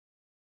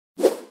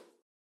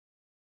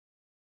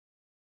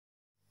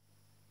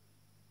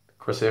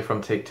Chris here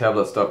from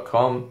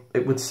techtablets.com.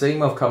 It would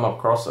seem I've come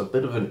across a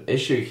bit of an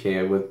issue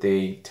here with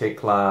the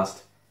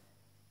Teclast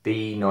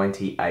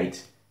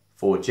P98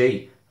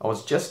 4G. I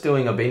was just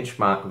doing a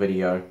benchmark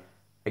video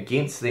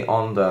against the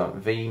OTA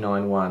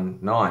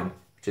V919,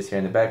 which is here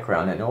in the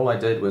background, and all I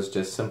did was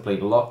just simply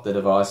lock the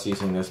device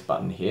using this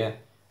button here.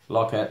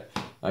 Lock it.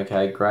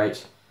 Okay,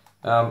 great.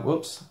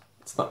 Whoops,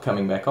 it's not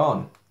coming back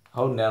on.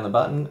 Holding down the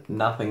button,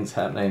 nothing's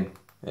happening.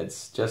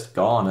 It's just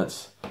gone.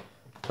 It's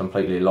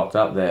completely locked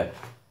up there.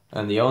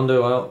 And the OTA,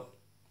 well,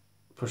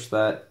 push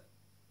that.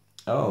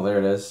 Oh, there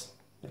it is.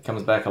 It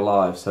comes back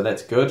alive, so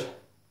that's good.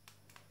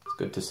 It's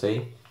good to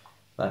see.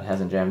 That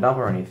hasn't jammed up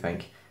or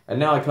anything. And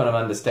now I kind of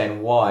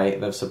understand why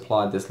they've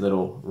supplied this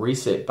little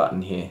reset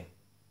button here.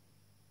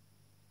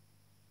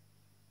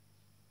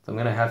 So I'm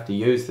going to have to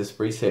use this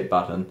reset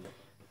button.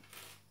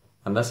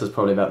 And this is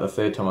probably about the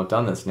third time I've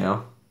done this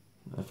now.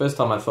 The first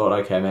time I thought,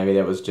 okay, maybe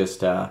that was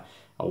just a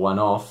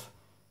one-off.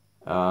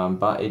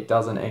 But it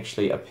doesn't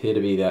actually appear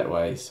to be that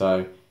way.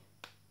 So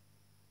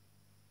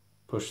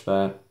push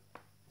that.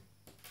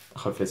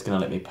 Hopefully it's going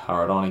to let me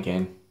power it on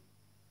again.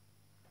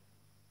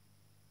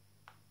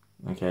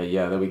 Okay,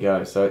 yeah, there we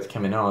go. So it's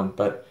coming on,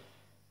 but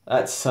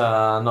that's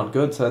not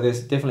good. So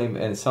there's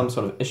definitely some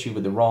sort of issue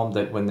with the ROM,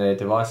 that when the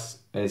device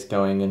is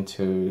going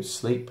into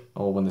sleep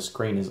or when the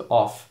screen is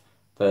off,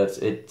 that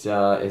it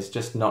is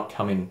just not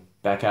coming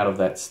back out of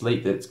that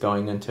sleep that it's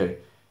going into.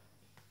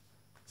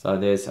 So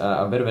there's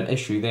a bit of an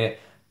issue there.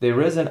 There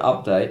is an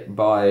update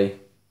by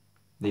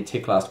the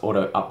Teclast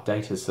Auto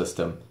Updater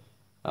system.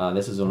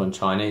 This is all in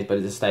Chinese, but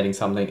it is stating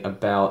something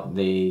about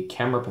the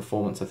camera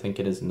performance, I think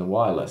it is, in the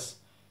wireless.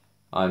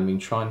 I've been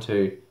trying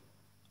to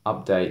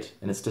update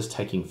and it's just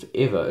taking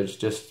forever. It's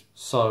just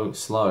so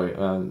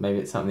slow. Maybe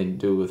it's something to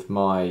do with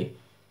my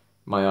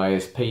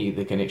ISP,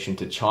 the connection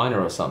to China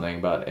or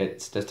something, but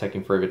it's just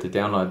taking forever to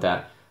download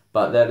that.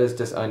 But that is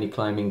just only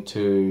claiming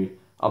to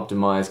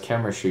optimize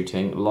camera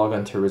shooting. Log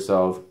in to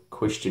resolve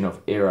question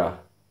of error.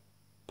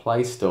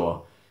 Play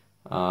Store.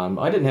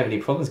 I didn't have any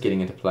problems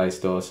getting into Play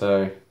Store,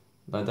 so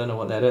I don't know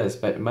what that is,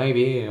 but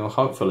maybe or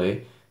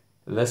hopefully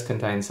this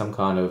contains some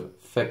kind of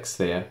fix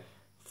there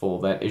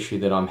for that issue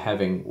that I'm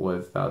having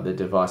with the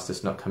device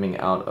just not coming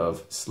out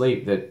of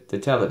sleep. That the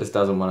tablet just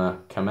doesn't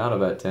want to come out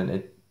of it,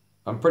 and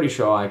I'm pretty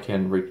sure I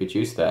can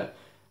reproduce that.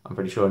 I'm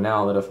pretty sure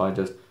now that if I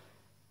just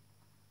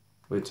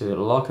were to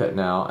lock it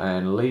now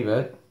and leave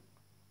it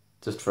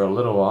just for a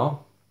little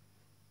while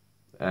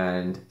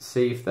and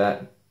see if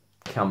that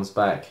comes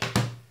back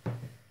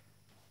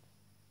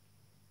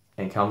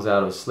and comes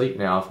out of sleep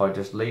now, if I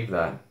just leave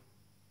that.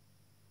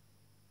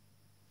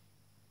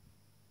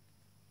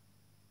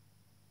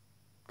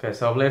 Okay,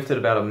 so I've left it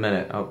about a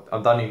minute.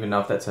 I don't even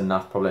know if that's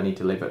enough. Probably I need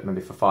to leave it maybe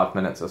for 5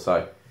 minutes or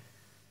so.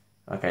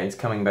 Okay, it's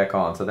coming back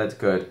on, so that's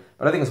good.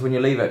 But I think it's when you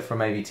leave it for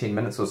maybe 10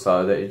 minutes or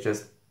so that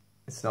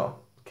it's not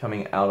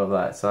coming out of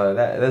that. So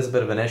there's a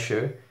bit of an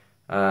issue.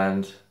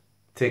 And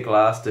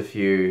Teclast, if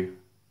you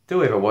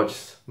do ever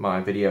watch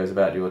my videos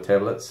about your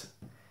tablets,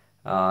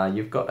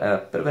 you've got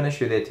a bit of an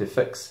issue there to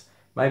fix.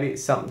 Maybe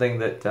it's something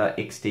that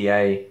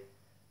XDA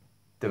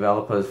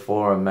developers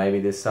forum, maybe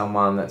there's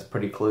someone that's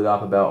pretty clued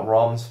up about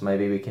ROMs.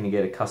 Maybe we can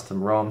get a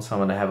custom ROM,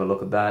 someone to have a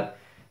look at that.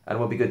 And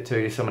it would be good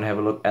too, someone to have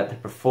a look at the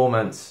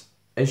performance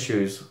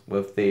issues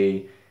with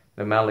the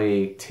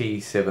Mali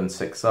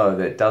T760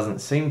 that doesn't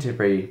seem to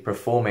be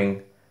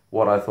performing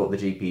what I thought the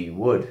GPU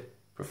would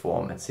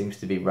perform. It seems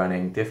to be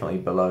running definitely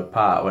below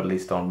par, or at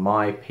least on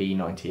my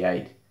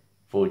P98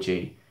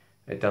 4G.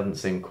 It doesn't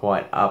seem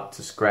quite up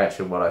to scratch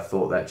of what I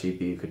thought that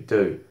GPU could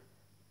do.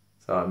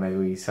 So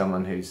maybe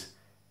someone who's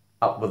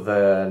up with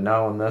the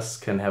know on this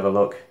can have a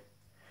look.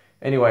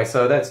 Anyway,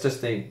 so that's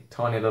just a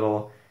tiny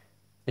little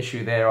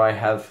issue there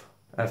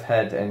I've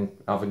had, and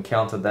I've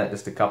encountered that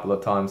just a couple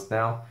of times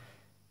now,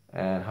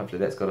 and hopefully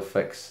that's got a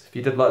fix. If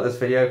you did like this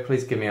video,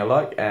 please give me a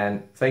like,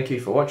 and thank you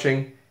for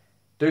watching.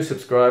 Do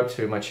subscribe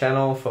to my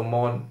channel for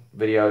more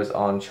videos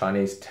on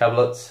Chinese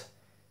tablets.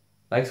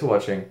 Thanks for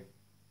watching.